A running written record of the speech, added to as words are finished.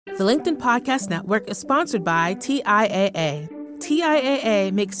The LinkedIn Podcast Network is sponsored by TIAA.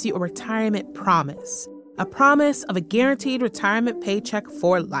 TIAA makes you a retirement promise, a promise of a guaranteed retirement paycheck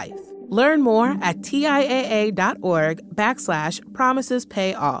for life. Learn more at TIAA.org/promises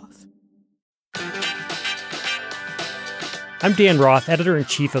pay off. I'm Dan Roth,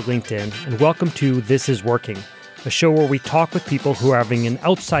 editor-in-chief at LinkedIn, and welcome to This Is Working, a show where we talk with people who are having an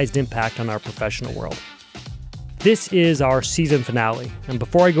outsized impact on our professional world. This is our season finale, and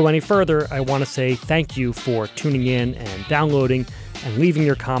before I go any further, I want to say thank you for tuning in and downloading and leaving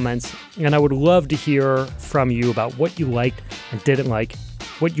your comments, and I would love to hear from you about what you liked and didn't like,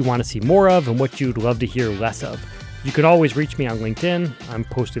 what you want to see more of, and what you'd love to hear less of. You can always reach me on LinkedIn. I'm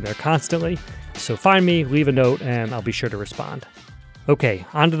posting there constantly, so find me, leave a note, and I'll be sure to respond. Okay,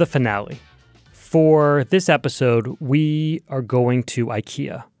 on to the finale. For this episode, we are going to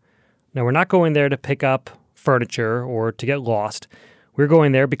IKEA. Now, we're not going there to pick up furniture or to get lost. We're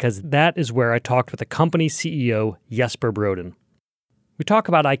going there because that is where I talked with the company's CEO, Jesper Brodin. We talk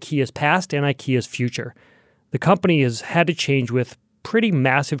about IKEA's past and IKEA's future. The company has had to change with pretty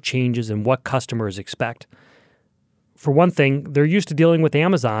massive changes in what customers expect. For one thing, they're used to dealing with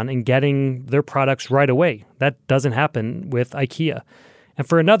Amazon and getting their products right away. That doesn't happen with IKEA. And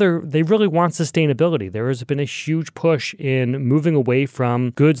for another, they really want sustainability. There has been a huge push in moving away from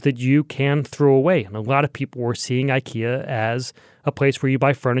goods that you can throw away. And a lot of people were seeing IKEA as a place where you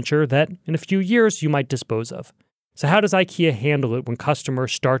buy furniture that in a few years you might dispose of. So how does IKEA handle it when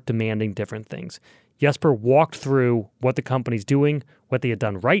customers start demanding different things? Jesper walked through what the company's doing, what they had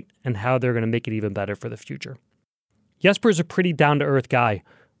done right, and how they're going to make it even better for the future. Jesper is a pretty down-to-earth guy.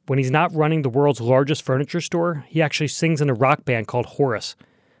 When he's not running the world's largest furniture store, he actually sings in a rock band called Horus.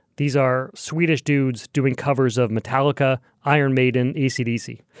 These are Swedish dudes doing covers of Metallica, Iron Maiden,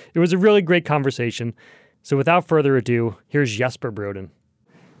 AC/DC. It was a really great conversation. So without further ado, here's Jesper Brodin.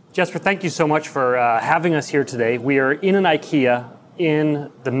 Jesper, thank you so much for having us here today. We are in an IKEA in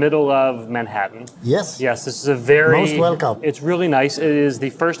the middle of Manhattan. Yes. Yes, this is a very... Most welcome. It's really nice. It is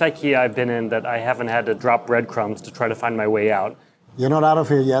the first IKEA I've been in that I haven't had to drop breadcrumbs to try to find my way out. You're not out of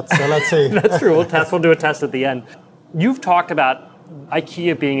here yet, so let's see. That's true. We'll do a test at the end. You've talked about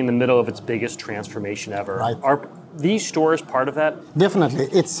IKEA being in the middle of its biggest transformation ever. Right. Are these stores part of that? Definitely.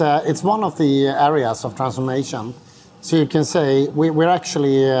 It's one of the areas of transformation. So you can say we're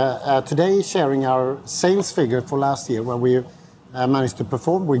actually today sharing our sales figure for last year where we managed to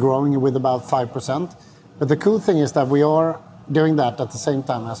perform. We're growing with about 5%. But the cool thing is that we are doing that at the same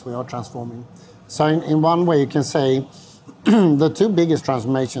time as we are transforming. So in one way you can say the two biggest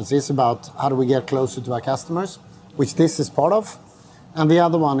transformations is about how do we get closer to our customers, which this is part of. And the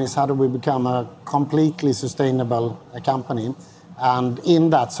other one is how do we become a completely sustainable company and in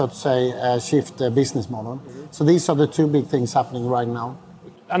that, so to say, shift the business model. Mm-hmm. So these are the two big things happening right now.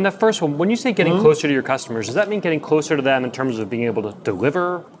 On the first one, when you say getting closer to your customers, does that mean getting closer to them in terms of being able to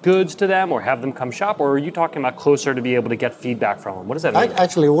deliver goods to them or have them come shop? Or are you talking about closer to be able to get feedback from them? What does that mean?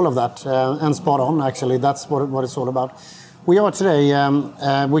 Actually, all of that, and spot on, actually. That's what it's all about. We are today,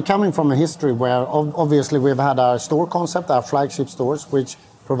 we're coming from a history where obviously we've had our store concept, our flagship stores, which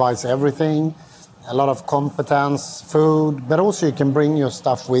provides everything, a lot of competence, food, but also you can bring your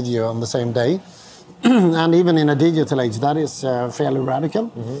stuff with you on the same day. And even in a digital age, that is fairly radical.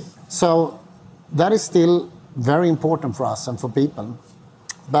 Mm-hmm. So that is still very important for us and for people.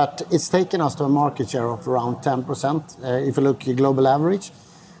 But it's taken us to a market share of around 10%, if you look at global average.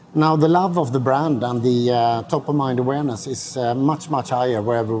 Now, the love of the brand and the top-of-mind awareness is much, much higher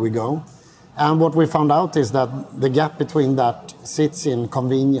wherever we go. And what we found out is that the gap between that sits in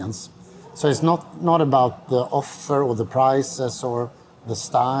convenience. So it's not about the offer or the prices or the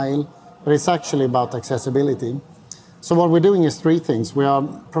style, but it's actually about accessibility. So what we're doing is three things. We are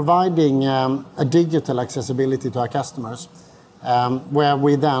providing a digital accessibility to our customers, where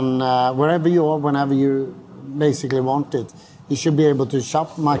we then, wherever you are, whenever you basically want it, you should be able to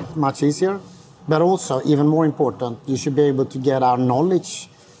shop much easier. But also, even more important, you should be able to get our knowledge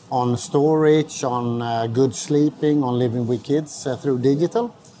on storage, on good sleeping, on living with kids through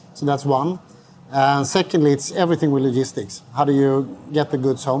digital. So that's one. Secondly, it's everything with logistics. How do you get the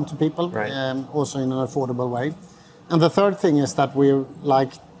goods home to people, right. Also in an affordable way? And the third thing is that we're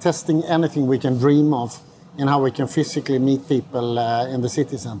like testing anything we can dream of in how we can physically meet people in the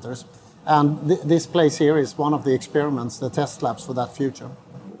city centers. And this place here is one of the experiments, the test labs for that future.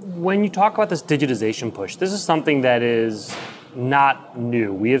 When you talk about this digitization push, this is something that is not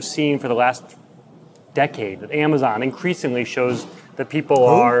new. We have seen for the last decade that Amazon increasingly shows that people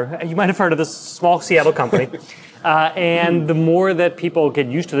are, you might have heard of this small Seattle company, and the more that people get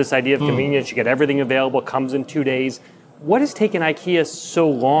used to this idea of convenience, you get everything available, comes in 2 days, What has taken IKEA so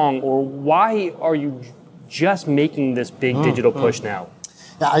long, or why are you just making this big digital push now?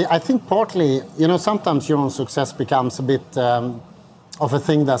 Yeah, I think partly, sometimes your own success becomes a bit of a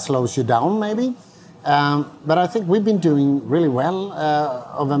thing that slows you down, maybe. But I think we've been doing really well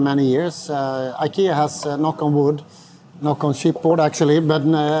over many years. IKEA has, knock on wood, knock on chipboard actually, but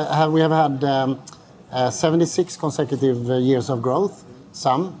we have had 76 consecutive years of growth,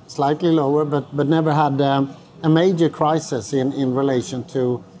 some slightly lower, but never had a major crisis in relation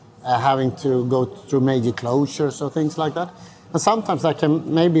to having to go through major closures or things like that. And sometimes that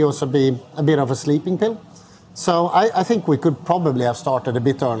can maybe also be a bit of a sleeping pill. So I think we could probably have started a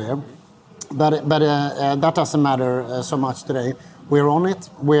bit earlier, but that doesn't matter so much today. We're on it.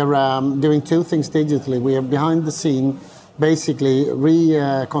 We're doing two things digitally. We are behind the scene, basically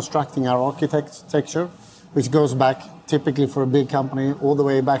reconstructing our architecture, which goes back typically for a big company all the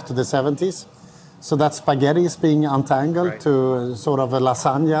way back to the 70s. So that spaghetti is being untangled to sort of a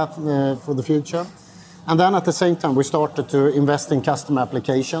lasagna for the future. And then at the same time, we started to invest in custom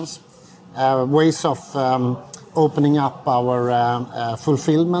applications, ways of opening up our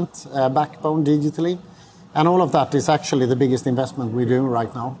fulfillment backbone digitally. And all of that is actually the biggest investment we're doing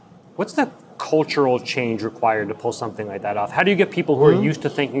right now. What's the cultural change required to pull something like that off? How do you get people who are used to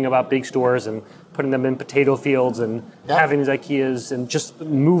thinking about big stores and putting them in potato fields and having these IKEAs and just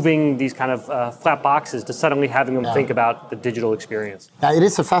moving these kind of flat boxes to suddenly having them think about the digital experience? Yeah, it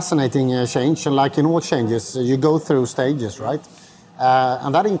is a fascinating change, and like in all changes, you go through stages, right?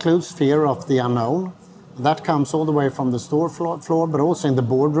 And that includes fear of the unknown. That comes all the way from the store floor, but also in the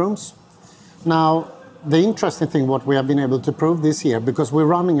boardrooms. Now, the interesting thing, what we have been able to prove this year, because we're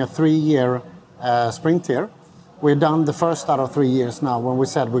running a 3-year sprint here, we've done the first out of 3 years now when we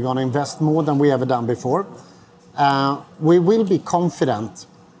said we're going to invest more than we ever done before. We will be confident,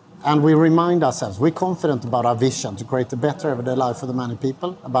 and we remind ourselves, we're confident about our vision to create a better everyday life for the many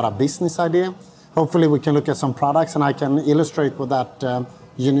people, about our business idea. Hopefully we can look at some products and I can illustrate what that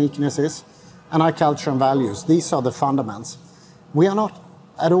uniqueness is. And our culture and values, these are the fundamentals. We are not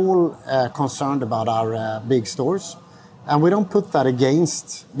at all concerned about our big stores, and we don't put that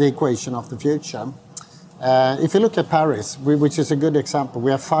against the equation of the future. If you look at Paris, which is a good example,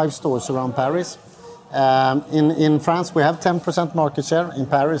 we have 5 stores around Paris. In France, we have 10% market share. In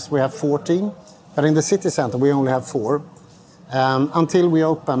Paris, we have 14. But in the city center, we only have 4. Until we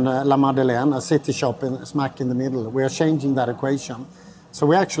open La Madeleine, a city shop smack in the middle. We are changing that equation. So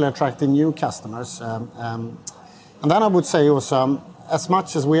we're actually attracting new customers. And then I would say also, as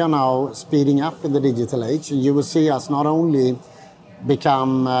much as we are now speeding up in the digital age, you will see us not only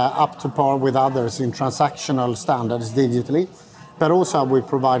become up to par with others in transactional standards digitally, but also we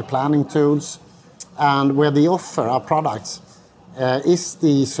provide planning tools, and where the offer, our products, is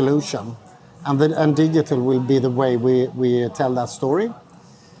the solution, and digital will be the way we tell that story.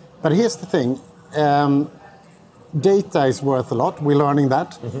 But here's the thing, data is worth a lot, we're learning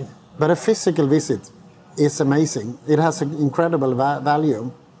that, but a physical visit is amazing. It has an incredible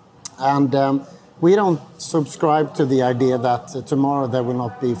value, and we don't subscribe to the idea that tomorrow there will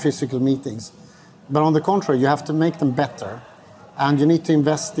not be physical meetings. But on the contrary, you have to make them better, and you need to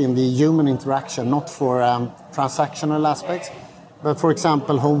invest in the human interaction, not for transactional aspects, but for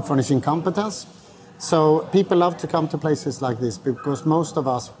example, home furnishing competence. So people love to come to places like this because most of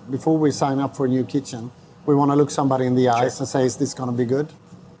us, before we sign up for a new kitchen, we want to look somebody in the eyes and say, is this going to be good?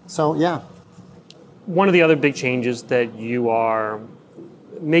 So, yeah. One of the other big changes that you are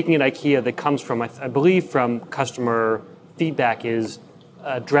making at IKEA that comes from, I believe, from customer feedback is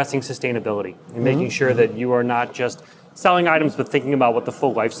addressing sustainability and making sure that you are not just selling items, but thinking about what the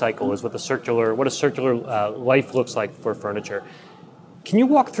full life cycle is, what a circular life looks like for furniture. Can you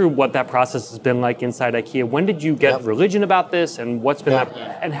walk through what that process has been like inside IKEA? When did you get religion about this, and what's been that,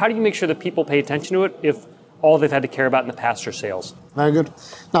 and how do you make sure that people pay attention to it if all they've had to care about in the past are sales? Very good.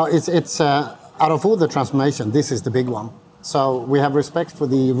 Now, it's out of all the transformation, this is the big one. So we have respect for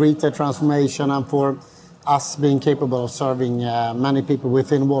the retail transformation and for us being capable of serving many people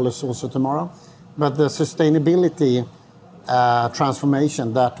within Wallace also tomorrow. But the sustainability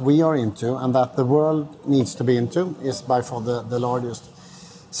transformation that we are into and that the world needs to be into is by far the largest.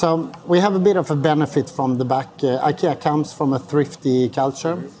 So we have a bit of a benefit from the back. IKEA comes from a thrifty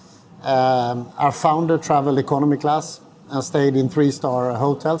culture. Our founder traveled economy class and stayed in 3-star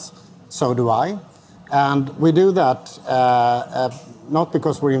hotels. So do I. And we do that not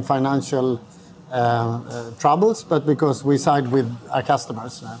because we're in financial troubles, but because we side with our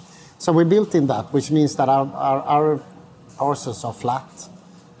customers. So we built in that, which means that our parcels are flat.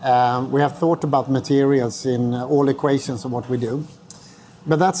 We have thought about materials in all equations of what we do.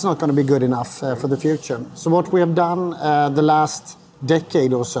 But that's not going to be good enough for the future. So what we have done the last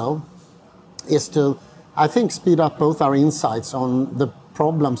decade or so is to, I think, speed up both our insights on the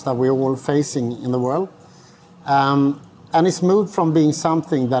problems that we're all facing in the world. And it's moved from being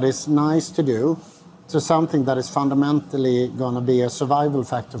something that is nice to do to something that is fundamentally going to be a survival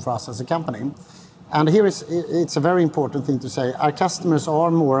factor for us as a company. And here it's a very important thing to say. Our customers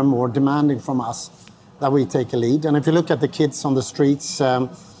are more and more demanding from us that we take a lead. And if you look at the kids on the streets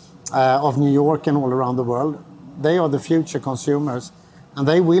of New York and all around the world, they are the future consumers. And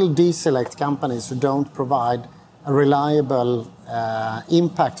they will deselect companies who don't provide a reliable,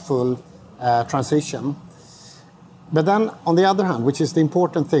 impactful transition. But then, on the other hand, which is the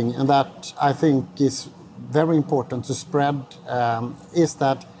important thing, and that I think is very important to spread, is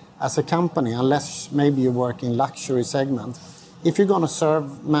that as a company, unless maybe you work in luxury segment, if you're going to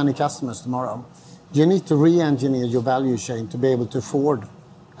serve many customers tomorrow, you need to re-engineer your value chain to be able to afford.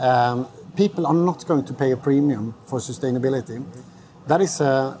 People are not going to pay a premium for sustainability. That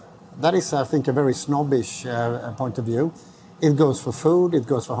is, I think, a very snobbish point of view. It goes for food, it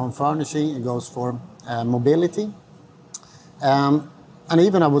goes for home furnishing, it goes for mobility. And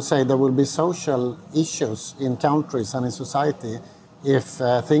even I would say there will be social issues in countries and in society if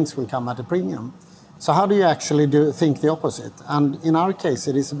things will come at a premium. So how do you actually think the opposite? And in our case,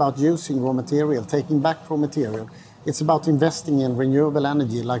 it is about using raw material, taking back raw material. It's about investing in renewable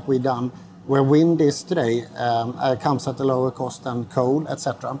energy like we've done, where wind is today, comes at a lower cost than coal,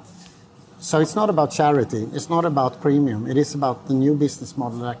 etc. So it's not about charity, it's not about premium, it is about the new business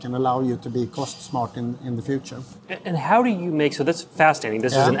model that can allow you to be cost smart in the future. And how do you make, so that's fascinating,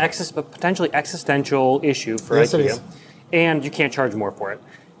 this is an potentially existential issue for IKEA, and you can't charge more for it.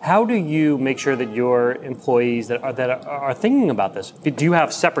 How do you make sure that your employees that are thinking about this, do you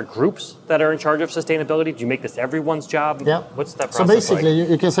have separate groups that are in charge of sustainability? Do you make this everyone's job? Yeah. What's that process like? So basically, like?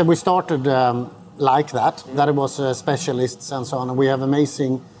 you can say we started like that it was specialists and so on, and we have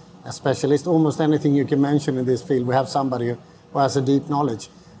amazing specialists. Almost anything you can mention in this field, we have somebody who has a deep knowledge.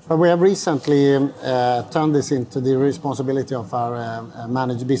 But we have recently turned this into the responsibility of our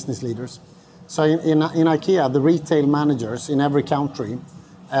managed business leaders. So in IKEA, the retail managers in every country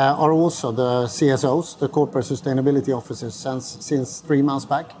are also the CSOs, the corporate sustainability officers, since 3 months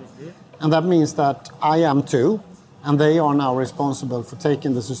back. Mm-hmm. And that means that I am too, and they are now responsible for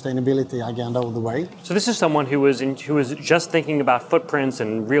taking the sustainability agenda all the way. So this is someone who was just thinking about footprints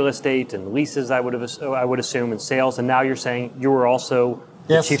and real estate and leases, I would assume, and sales, and now you're saying you were also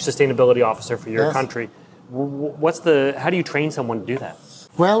the chief sustainability officer for your country. How do you train someone to do that?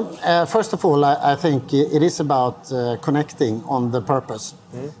 Well, first of all, I think it is about connecting on the purpose.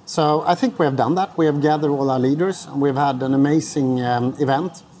 Mm-hmm. So I think we have done that. We have gathered all our leaders, and we've had an amazing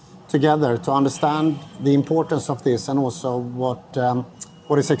event together to understand the importance of this and also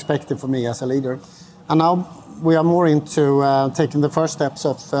what is expected for me as a leader. And now we are more into taking the first steps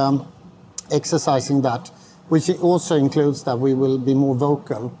of exercising that, which also includes that we will be more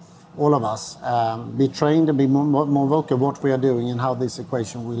vocal, all of us, be trained and be more vocal what we are doing and how this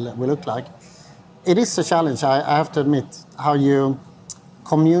equation will look like. It is a challenge, I have to admit, how you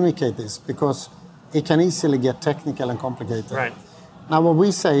communicate this, because it can easily get technical and complicated. Right. Now, what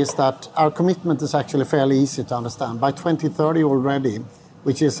we say is that our commitment is actually fairly easy to understand. By 2030 already,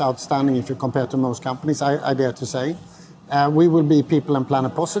 which is outstanding if you compare to most companies, I dare to say, we will be people and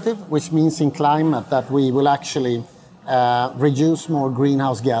planet positive, which means in climate that we will actually reduce more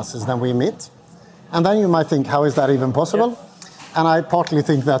greenhouse gases than we emit. And then you might think, how is that even possible? Yeah. And I partly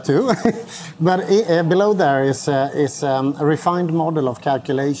think that too. But below there is a refined model of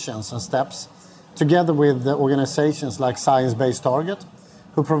calculations and steps, together with the organizations like Science Based Target,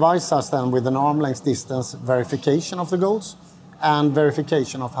 who provides us then with an arm's length distance verification of the goals and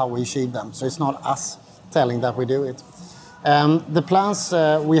verification of how we achieve them. So it's not us telling that we do it. The plans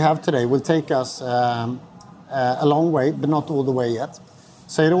we have today will take us a long way, but not all the way yet.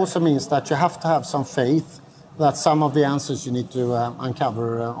 So it also means that you have to have some faith that some of the answers you need to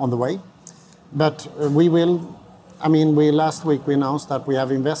uncover on the way. But we will. Last week we announced that we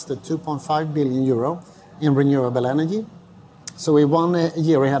have invested 2.5 billion euro in renewable energy. So we're 1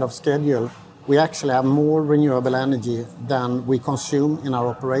 year ahead of schedule. We actually have more renewable energy than we consume in our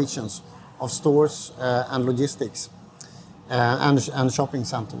operations of stores and logistics and shopping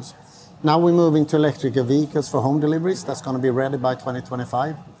centers. Now we're moving to electric vehicles for home deliveries. That's going to be ready by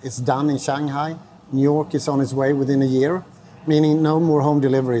 2025. It's done in Shanghai. New York is on its way within a year, meaning no more home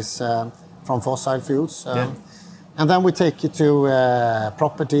deliveries from fossil fuels. And then we take you to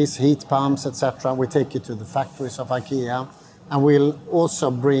properties, heat pumps, etc. We take you to the factories of IKEA, and we'll also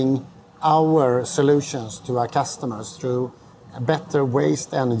bring our solutions to our customers through better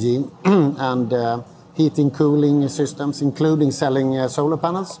waste energy and heating, cooling systems, including selling solar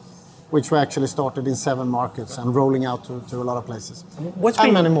panels, which we actually started in 7 markets and rolling out to a lot of places.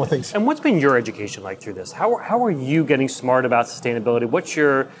 And many more things. And what's been your education like through this? How are you getting smart about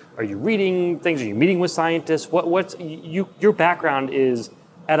sustainability? Are you reading things? Are you meeting with scientists? Your background is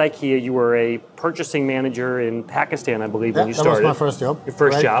at IKEA. You were a purchasing manager in Pakistan, I believe, when you started. That was my first job. Your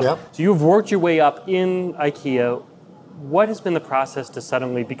first job. Yep. So you've worked your way up in IKEA. What has been the process to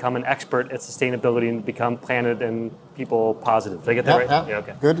suddenly become an expert at sustainability and become planet and people positive? Did I get that right? Yeah.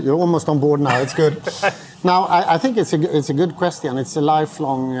 Okay. Good. You're almost on board now. It's good. Now, I think it's a good question. It's a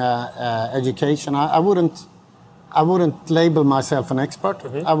lifelong education. I wouldn't label myself an expert.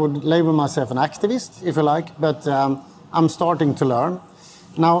 Mm-hmm. I would label myself an activist, if you like. But I'm starting to learn.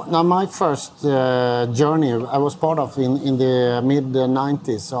 Now my first journey I was part of in the mid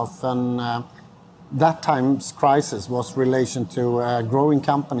 90s of an. That time's crisis was relation to a growing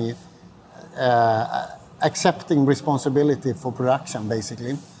company accepting responsibility for production,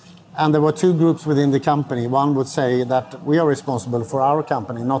 basically. And there were 2 groups within the company. One would say that we are responsible for our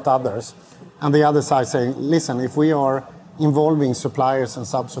company, not others. And the other side saying, listen, if we are involving suppliers and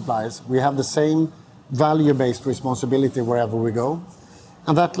sub-suppliers, we have the same value-based responsibility wherever we go.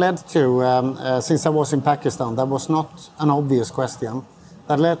 And that led to, since I was in Pakistan, that was not an obvious question.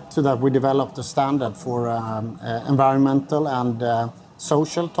 That led to that we developed a standard for environmental and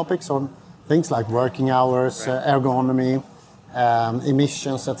social topics, or things like working hours, ergonomy,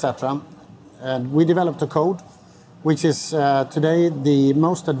 emissions, etc. We developed a code, which is today the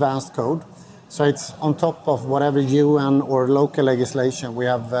most advanced code. So it's on top of whatever UN or local legislation we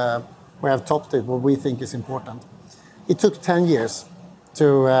have topped it. What we think is important. It took 10 years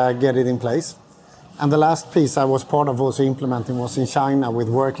to get it in place. And the last piece I was part of also implementing was in China with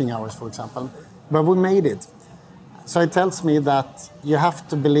working hours, for example. But we made it. So it tells me that you have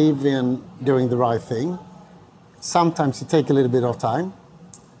to believe in doing the right thing. Sometimes it takes a little bit of time.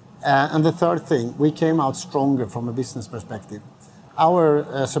 And the third thing, we came out stronger from a business perspective.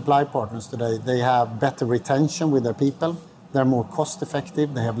 Our supply partners today, they have better retention with their people. They're more cost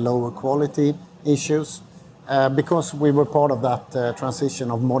effective. They have lower quality issues because we were part of that transition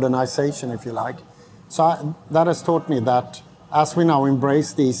of modernization, if you like. So that has taught me that as we now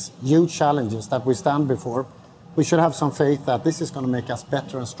embrace these huge challenges that we stand before, we should have some faith that this is going to make us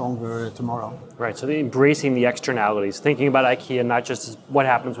better and stronger tomorrow. Right, so embracing the externalities, thinking about IKEA not just as what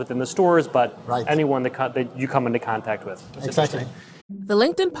happens within the stores, but anyone that you come into contact with. That's exactly. The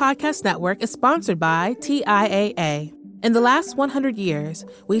LinkedIn Podcast Network is sponsored by TIAA. In the last 100 years,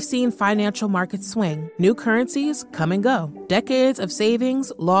 we've seen financial markets swing, new currencies come and go, decades of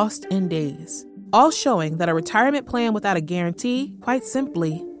savings lost in days. All showing that a retirement plan without a guarantee, quite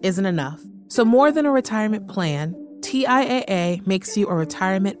simply, isn't enough. So more than a retirement plan, TIAA makes you a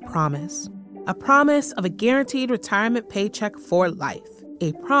retirement promise. A promise of a guaranteed retirement paycheck for life.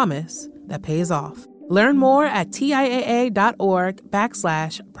 A promise that pays off. Learn more at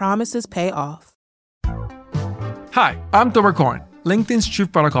TIAA.org/promisespayoff. Hi, I'm Tomer Cohen, LinkedIn's Chief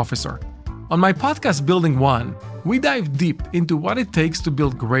Product Officer. On my podcast, Building One, we dive deep into what it takes to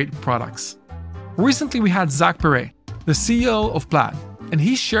build great products. Recently, we had Zach Perret, the CEO of Plaid, and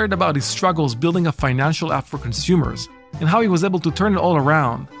he shared about his struggles building a financial app for consumers and how he was able to turn it all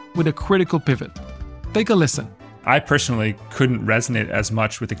around with a critical pivot. Take a listen. I personally couldn't resonate as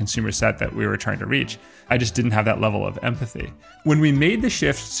much with the consumer set that we were trying to reach. I just didn't have that level of empathy. When we made the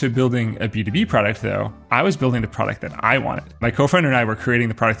shift to building a B2B product, though, I was building the product that I wanted. My co-founder and I were creating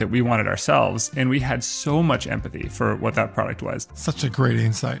the product that we wanted ourselves, and we had so much empathy for what that product was. Such a great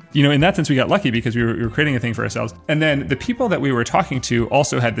insight. You know, in that sense, we got lucky because we were creating a thing for ourselves. And then the people that we were talking to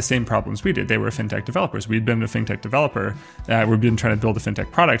also had the same problems we did. They were fintech developers. We'd been a fintech developer. We've been trying to build a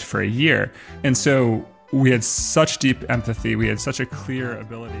fintech product for a year. And so we had such deep empathy. We had such a clear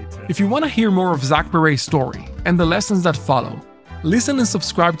ability to... If you want to hear more of Zach Perret's story and the lessons that follow, listen and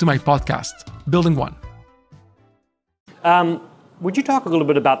subscribe to my podcast, Building One. Would you talk a little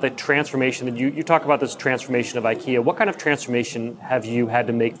bit about the transformation that you talk about this transformation of IKEA? What kind of transformation have you had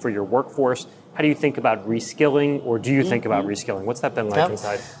to make for your workforce? How do you think about reskilling, or do you think about reskilling? What's that been like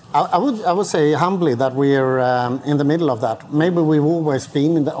inside? I would say humbly that we're in the middle of that. Maybe we've always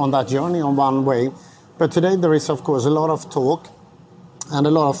been on that journey on one way. But today there is, of course, a lot of talk and a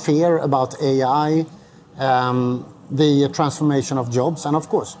lot of fear about AI, the transformation of jobs. And of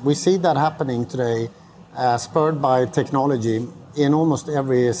course, we see that happening today, spurred by technology in almost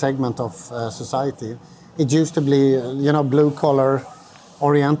every segment of society. It used to be, blue-collar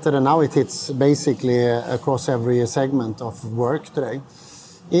oriented, and now it hits basically across every segment of work today.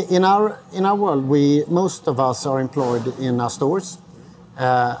 In our world, most of us are employed in our stores.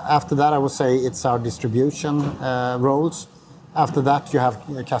 After that, I would say it's our distribution roles. After that, you have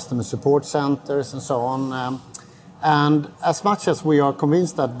customer support centers and so on. And as much as we are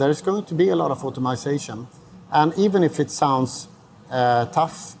convinced that there's going to be a lot of automation, and even if it sounds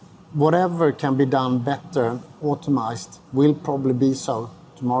tough, whatever can be done better, automized, will probably be so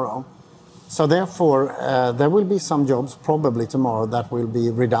tomorrow. So therefore, there will be some jobs probably tomorrow that will be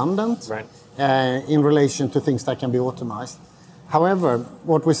redundant in relation to things that can be automized. However,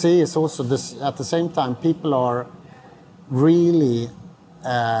 what we see is also this, at the same time, people are really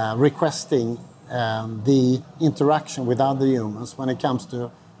requesting the interaction with other humans when it comes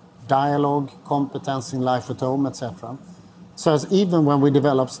to dialogue, competence in life at home, etc. So even when we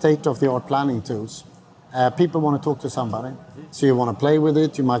develop state-of-the-art planning tools, people want to talk to somebody. So you want to play with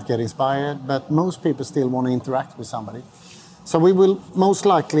it, you might get inspired, but most people still want to interact with somebody. So we will most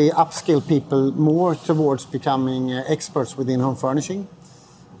likely upskill people more towards becoming experts within home furnishing.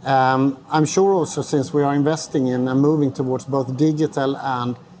 I'm sure also, since we are investing in and moving towards both digital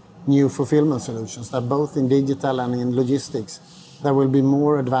and new fulfillment solutions, that both in digital and in logistics, there will be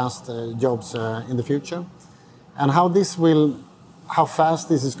more advanced jobs in the future. And how fast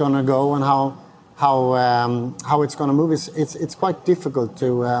this is going to go and how it's going to move, it's quite difficult to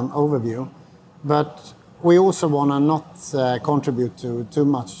overview. But we also want to not contribute to too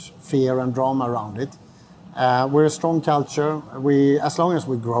much fear and drama around it. We're a strong culture. As long as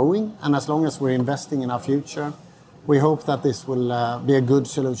we're growing and as long as we're investing in our future, we hope that this will be a good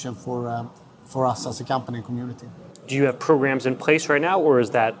solution for us as a company and community. Do you have programs in place right now, or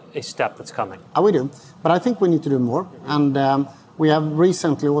is that a step that's coming? We do, but I think we need to do more. And we have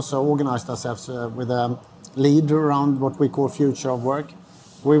recently also organized ourselves with a lead around what we call Future of Work.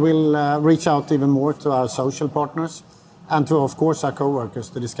 We will reach out even more to our social partners and to, of course, our co-workers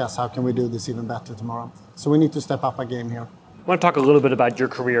to discuss how can we do this even better tomorrow. So we need to step up our game here. I want to talk a little bit about your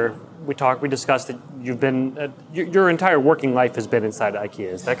career. We discussed that you've been, your entire working life has been inside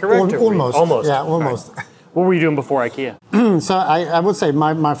IKEA. Is that correct? Almost. Almost. Yeah, almost. Right. What were you doing before IKEA? So I would say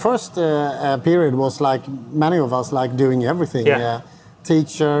my first period was like many of us, like doing everything. Yeah.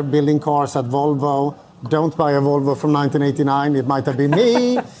 Teacher, building cars at Volvo. Don't buy a Volvo from 1989. It might have been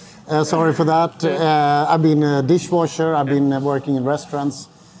me. Sorry for that. I've been a dishwasher. I've been working in restaurants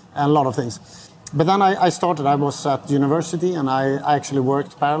and a lot of things. But then I was at university and I actually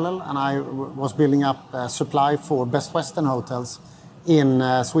worked parallel, and I was building up supply for Best Western hotels in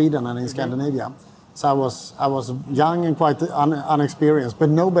Sweden and in Scandinavia. So I was young and quite unexperienced, but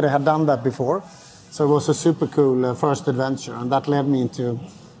nobody had done that before. So it was a super cool first adventure, and that led me into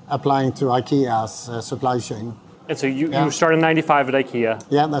applying to IKEA's supply chain. And so you started in 95 at IKEA.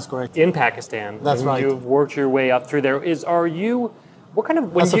 Yeah, that's correct. In Pakistan. That's right. You've worked your way up through there. That's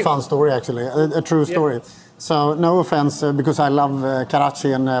a fun story, actually, a true story. Yeah. So no offense, because I love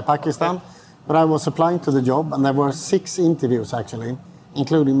Karachi and Pakistan, but I was applying to the job, and there were 6 interviews, actually,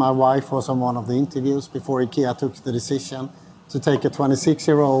 including my wife was on one of the interviews before IKEA took the decision to take a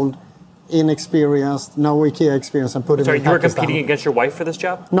 26-year-old, inexperienced, no IKEA experience, and put him in Pakistan. You were competing against your wife for this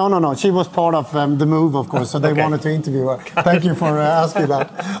job? No. She was part of the move, of course, so they wanted to interview her. Thank you for asking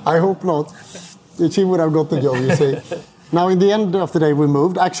that. I hope not. She would have got the job, you see. Now, in the end of the day, we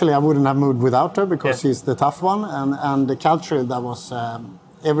moved. Actually, I wouldn't have moved without her because she's the tough one, and the culture that was,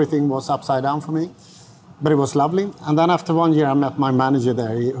 everything was upside down for me. But it was lovely. And then after 1 year, I met my manager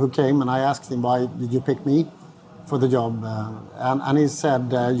there who came, and I asked him, why did you pick me for the job? And he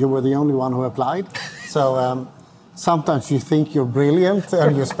said, you were the only one who applied. So sometimes you think you're brilliant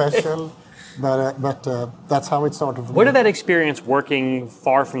and you're special, but that's how it started for me. What did that experience working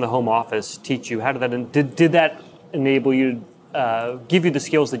far from the home office teach you? How did that enable you to give you the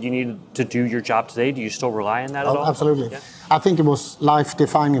skills that you needed to do your job today? Do you still rely on that at all? Absolutely. Yeah. I think it was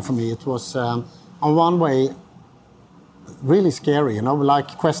life-defining for me. It was, on one way, really scary,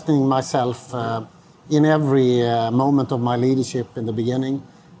 like questioning myself in every moment of my leadership in the beginning.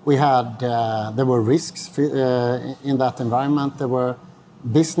 There were risks in that environment. There were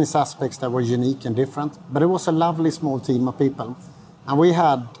business aspects that were unique and different, but it was a lovely small team of people. And we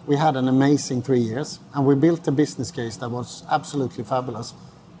had an amazing 3 years, and we built a business case that was absolutely fabulous.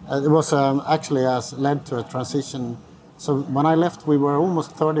 It was actually led to a transition. So when I left, we were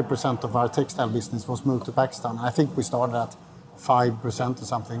almost 30% of our textile business was moved to Pakistan. I think we started at 5% or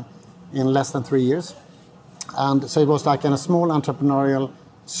something in less than 3 years. And so it was like in a small entrepreneurial,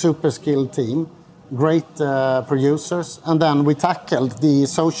 super skilled team, great producers. And then we tackled the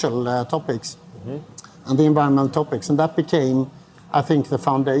social topics and the environmental topics. And that became, I think, the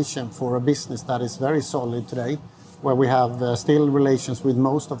foundation for a business that is very solid today. where we have still relations with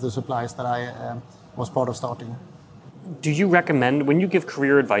most of the suppliers that I was part of starting. Do you recommend, when you give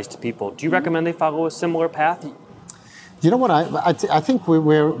career advice to people, do you recommend they follow a similar path? You know what, I think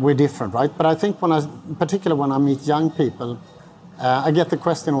we're different, right? But I think particularly when I meet young people, I get the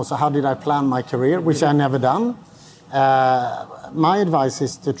question also, how did I plan my career, which I never done. My advice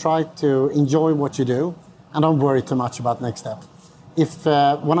is to try to enjoy what you do and don't worry too much about next step. If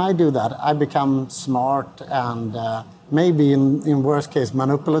when I do that, I become smart and maybe in worst case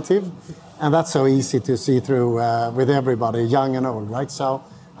manipulative, and that's so easy to see through with everybody, young and old, right? So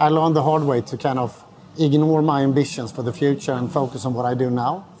I learned the hard way to kind of ignore my ambitions for the future and focus on what I do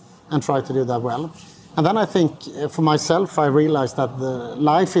now and try to do that well. And then I think for myself, I realized that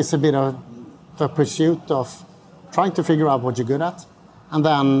life is a bit of a pursuit of trying to figure out what you're good at. And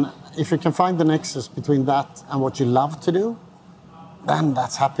then if you can find the nexus between that and what you love to do, then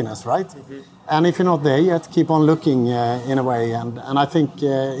that's happiness, right? Mm-hmm. And if you're not there yet, keep on looking in a way. And I think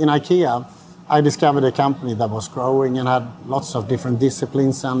in IKEA, I discovered a company that was growing and had lots of different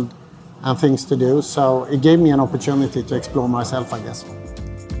disciplines and things to do. So it gave me an opportunity to explore myself, I guess.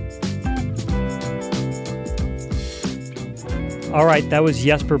 All right, that was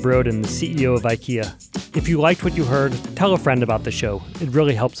Jesper Brodin, the CEO of IKEA. If you liked what you heard, tell a friend about the show. It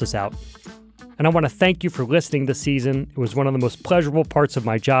really helps us out. And I want to thank you for listening this season. It was one of the most pleasurable parts of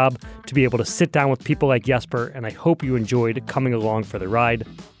my job to be able to sit down with people like Jesper, and I hope you enjoyed coming along for the ride.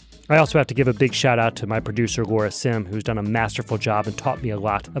 I also have to give a big shout out to my producer, Laura Sim, who's done a masterful job and taught me a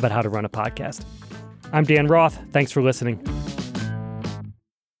lot about how to run a podcast. I'm Dan Roth. Thanks for listening.